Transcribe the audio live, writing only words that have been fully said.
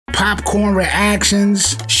popcorn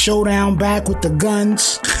reactions, showdown back with the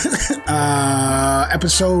guns.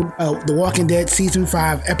 Episode The Walking Dead Season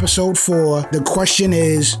 5, Episode 4. The question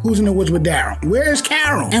is, who's in the woods with Daryl? Where is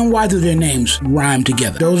Carol? And why do their names rhyme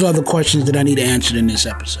together? Those are the questions that I need answered in this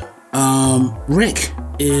episode. Rick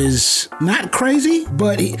is not crazy,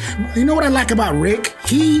 but you know what I like about Rick?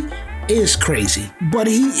 He is crazy, but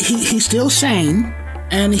he's still sane.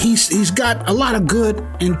 And he's got a lot of good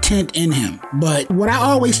intent in him. But what I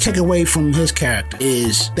always take away from his character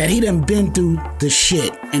is that he done been through the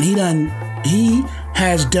shit. And he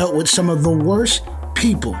has dealt with some of the worst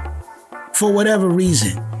people for whatever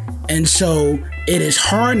reason. And so it is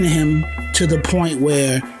hardening him to the point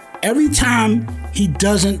where every time he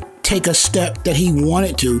doesn't take a step that he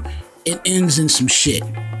wanted to, it ends in some shit.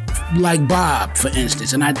 Like Bob, for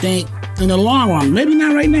instance. And I think in the long run, maybe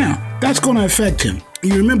not right now, that's going to affect him.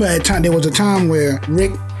 You remember there was a time where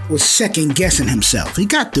Rick was second guessing himself. He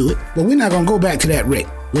got through it, but we're not going to go back to that Rick.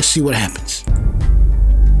 Let's see what happens.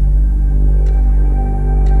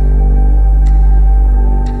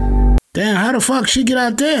 Damn, how the fuck she get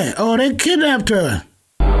out there? Oh, they kidnapped her.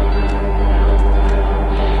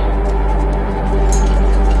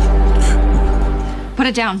 Put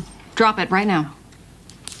it down. Drop it right now.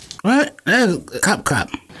 What? That's a cop.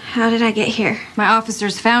 How did I get here? My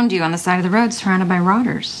officers found you on the side of the road surrounded by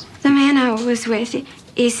rotters. The man I was with,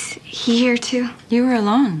 is he here too? You were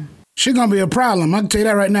alone. She's gonna be a problem. I can tell you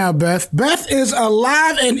that right now, Beth. Beth is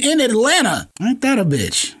alive and in Atlanta. Ain't that a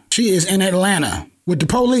bitch? She is in Atlanta with the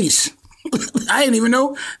police. I didn't even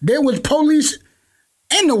know there was police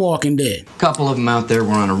in The Walking Dead. A couple of them out there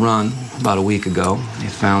were on a run about a week ago. They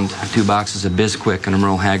found 2 boxes of Bisquick and a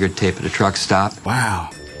Merle Haggard tape at a truck stop. Wow.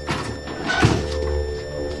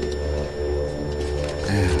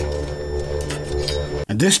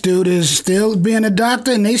 And this dude is still being a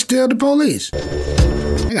doctor and they still the police.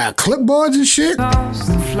 They got clipboards and shit.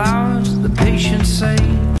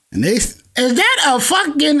 And is that a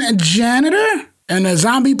fucking janitor? In a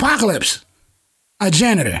zombie apocalypse. A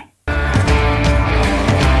janitor.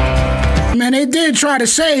 Man, they did try to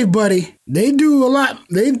save Buddy. They do a lot.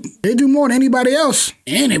 They do more than anybody else.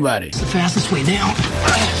 Anybody. It's the fastest way down.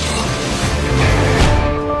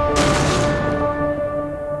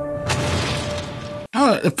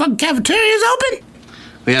 Oh, the fucking cafeteria's open?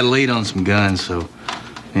 We had a lead on some guns, so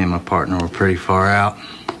me and my partner were pretty far out.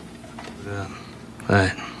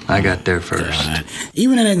 But I got there first. God.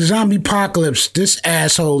 Even in a zombie apocalypse, this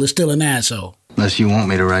asshole is still an asshole. Unless you want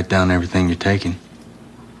me to write down everything you're taking.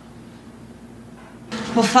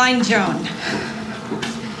 We'll find Joan.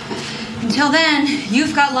 Until then,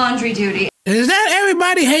 you've got laundry duty. Is that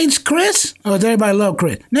everybody hates Chris? Or does everybody love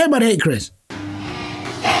Chris? Everybody hate Chris.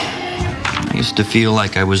 I used to feel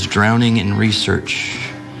like I was drowning in research.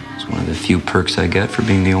 It's one of the few perks I get for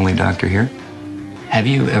being the only doctor here. Have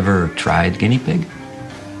you ever tried guinea pig?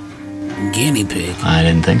 Guinea pig? I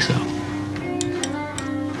didn't think so.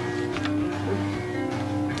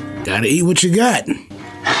 Gotta eat what you got.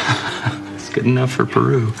 It's good enough for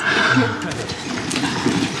Peru.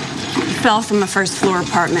 Fell from a first floor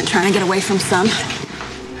apartment trying to get away from some.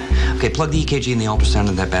 Okay, plug the EKG and the ultrasound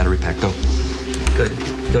in that battery pack. Go. Good.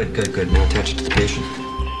 Now attach it to the patient.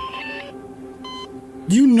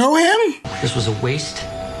 You know him? This was a waste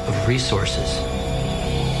of resources.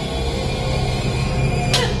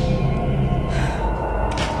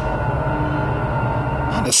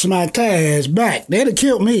 I'd have smacked her ass back. They'd have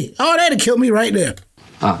killed me. Oh, they'd have killed me right there.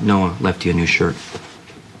 Noah left you a new shirt.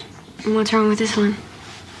 And what's wrong with this one?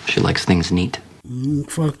 She likes things neat.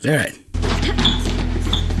 Fuck that.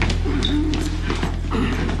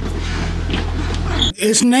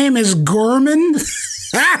 His name is Gorman.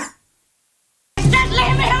 Just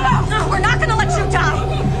leave me alone! No, we're not gonna let you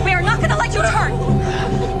die! We are not gonna let you turn!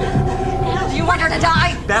 Do you want her to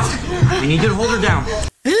die? Beth, we need you to hold her down.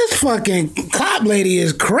 This fucking cop lady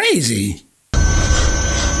is crazy.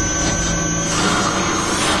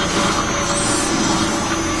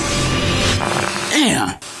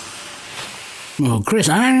 Damn. Well, Chris,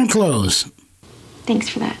 iron clothes. Thanks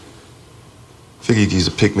for that. Figured you'd use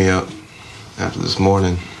a pick-me-up after this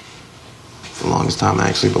morning. For the longest time, I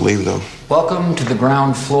actually believed them. Welcome to the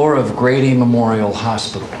ground floor of Grady Memorial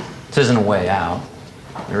Hospital. This isn't a way out.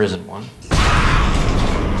 There isn't one.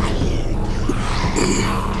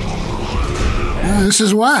 This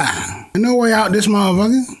is why. There's no way out this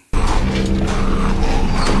motherfucker.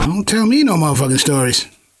 Don't tell me no motherfucking stories.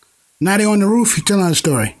 Now they on the roof, you telling a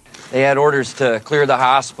story. They had orders to clear the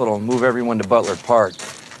hospital and move everyone to Butler Park.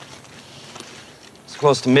 It's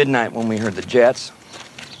close to midnight when we heard the jets,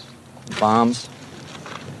 the bombs.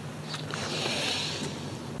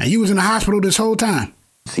 And you was in the hospital this whole time?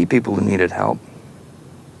 see people who needed help.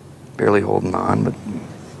 Barely holding on, but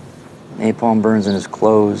napalm burns in his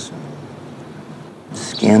clothes, his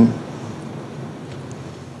skin.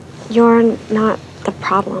 You're not the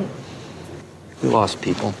problem. We lost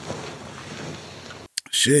people.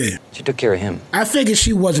 Shit. She took care of him. I figured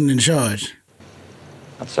she wasn't in charge.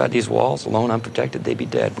 Outside these walls, alone, unprotected, they'd be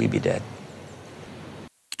dead. We'd be dead.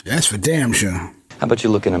 That's for damn sure. How about you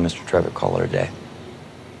look into Mr. Trevor, call her a day?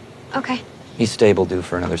 Okay. He's stable, due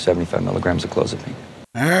for another 75 milligrams of clozapine.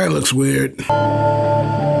 That looks weird. Yeah,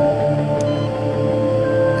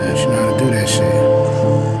 she know how to do that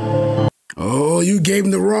shit. Oh, you gave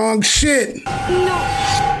him the wrong shit. No.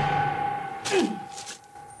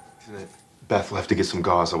 Beth left to get some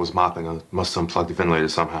gauze. I was mopping. I must have unplugged the ventilator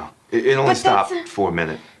somehow. It only stopped for a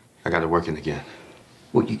minute. I got it working again.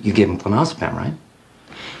 Well, you gave him clonazepam, right?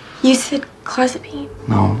 You said clozapine?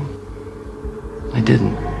 No, I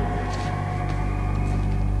didn't.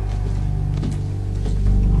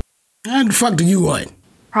 How the fuck do you want?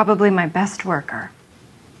 Probably my best worker.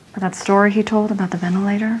 For that story he told about the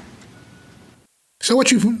ventilator. So what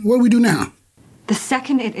do we do now? The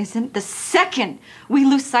second it isn't, the second we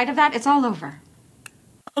lose sight of that, it's all over.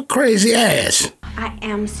 A crazy ass. I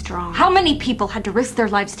am strong. How many people had to risk their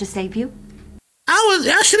lives to save you?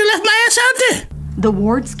 I should have left my ass out there. The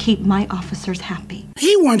wards keep my officers happy.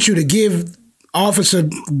 He wants you to give Officer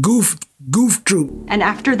Goof Troop. And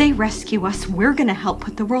after they rescue us, we're gonna help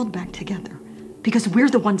put the world back together. Because we're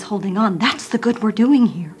the ones holding on. That's the good we're doing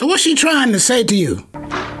here. So what's she trying to say to you?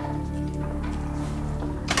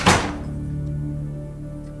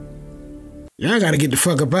 Y'all gotta get the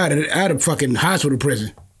fuck up out of fucking hospital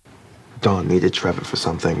prison. Dawn needed Trevor for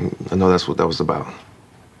something. I know that's what that was about.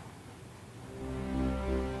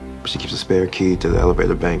 She keeps a spare key to the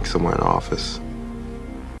elevator bank somewhere in the office.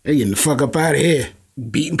 They getting the fuck up out of here.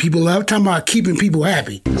 Beating people up, talking about keeping people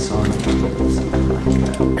happy.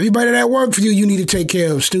 Everybody that work for you, you need to take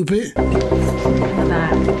care of, stupid.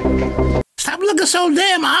 Stop looking so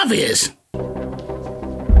damn obvious.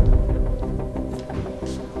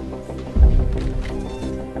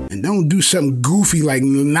 And don't do something goofy like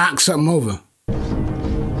knock something over.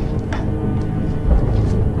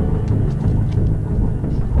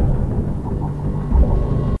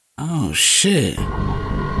 Oh, shit.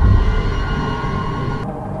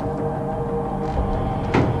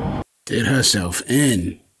 Did herself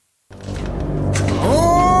in.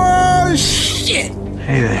 Oh, shit.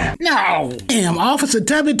 Hey there. No. Damn, Officer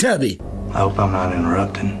Tubby Tubby. I hope I'm not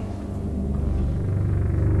interrupting.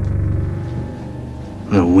 A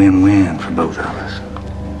little win-win for both of us.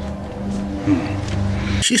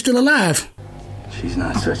 She's still alive. She's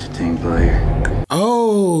not such a team player.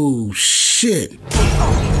 Oh, shit.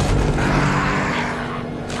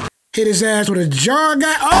 Hit his ass with a jar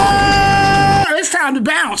guy. Oh, it's time to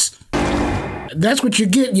bounce. That's what you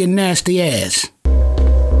get, you nasty ass.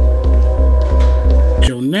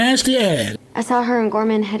 Your nasty ass. I saw her and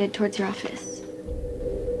Gorman headed towards your office.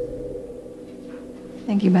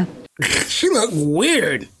 Thank you, Beth. She looked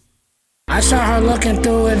weird. I saw her looking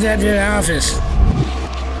through it at the office.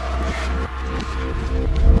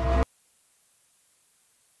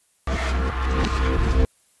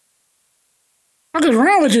 What is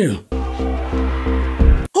wrong with you?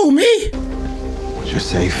 Who, me? Once you're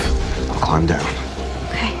safe, I'll climb down.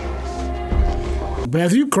 Okay.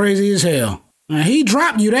 Beth, you crazy as hell. Now, he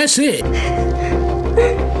dropped you, that's it.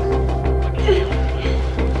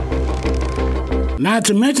 Not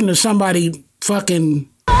to mention there's somebody fucking...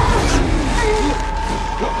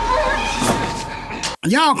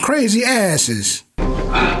 Y'all crazy asses.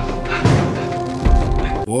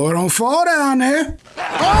 Boy, don't fall down there.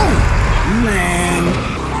 Oh, man.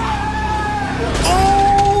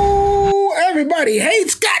 Oh, everybody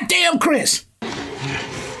hates goddamn Chris.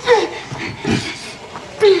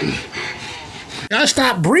 Y'all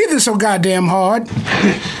stop breathing so goddamn hard.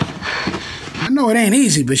 I know it ain't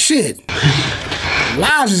easy, but shit.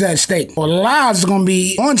 Lives is at stake, or lives is gonna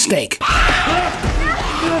be on stake. Shit.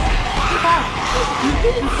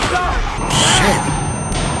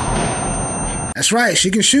 That's right, she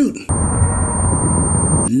can shoot.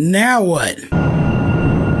 Now what?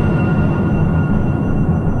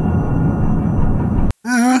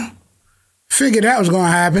 Figured that was gonna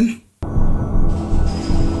happen.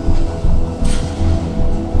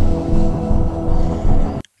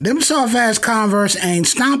 Them soft-ass Converse ain't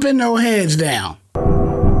stomping no heads down.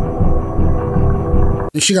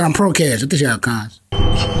 And she got on Procast. I think she got cons.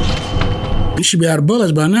 You should be out of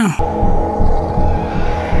bullets by now.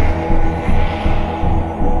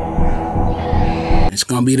 It's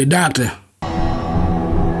gonna be the doctor. Damn.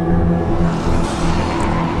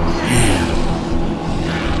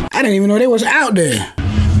 I didn't even know they was out there.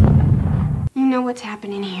 You know what's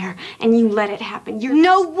happening here, and you let it happen.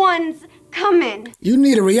 No one's coming. You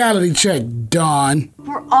need a reality check, Dawn.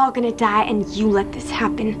 We're all gonna die, and you let this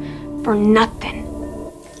happen for nothing.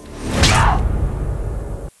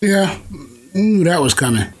 Yeah, you knew that was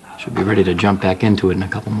coming. Should be ready to jump back into it in a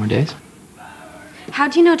couple more days.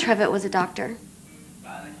 How'd you know Trevitt was a doctor?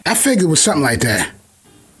 I figured it was something like that.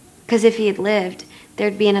 Because if he had lived,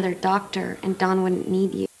 there'd be another doctor, and Don wouldn't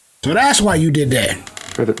need you. So that's why you did that.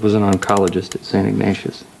 Trevitt was an oncologist at St.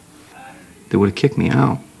 Ignatius. They would have kicked me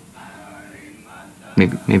out.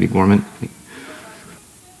 Maybe Gorman.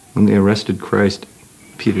 When they arrested Christ,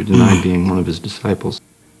 Peter denied being one of his disciples.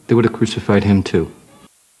 They would have crucified him too.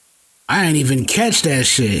 I didn't even catch that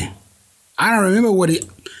shit. I don't remember what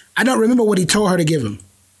he told her to give him.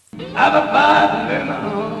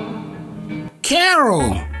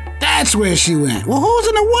 Carol! That's where she went. Well, who's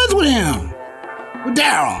in the woods with him? With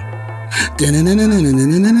Daryl. Oh,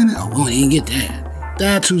 we didn't get that.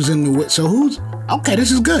 That's who's in the woods. So who's... Okay,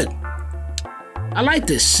 this is good. I like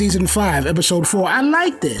this. Season 5, episode 4. I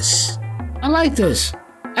like this.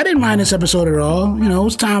 I didn't mind this episode at all. You know, it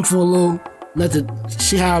was time for a little...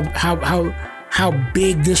 see how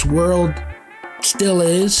big this world still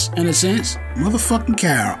is, in a sense. Motherfucking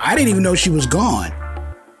Carol. I didn't even know she was gone.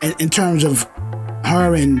 In terms of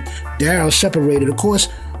her and Daryl separated. Of course,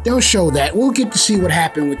 they'll show that. We'll get to see what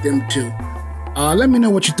happened with them too. Let me know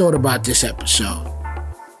what you thought about this episode.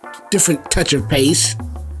 Different touch of pace.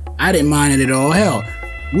 I didn't mind it at all. Hell,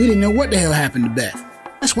 we didn't know what the hell happened to Beth.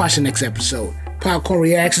 Let's watch the next episode. Popcorn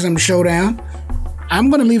Reactions on the Showdown. I'm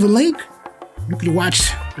going to leave a link. You can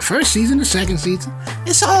watch the first season, the second season.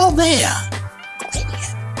 It's all there.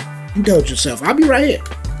 Indulge yourself. I'll be right here.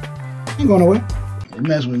 Ain't going nowhere. Don't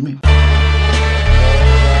mess with me.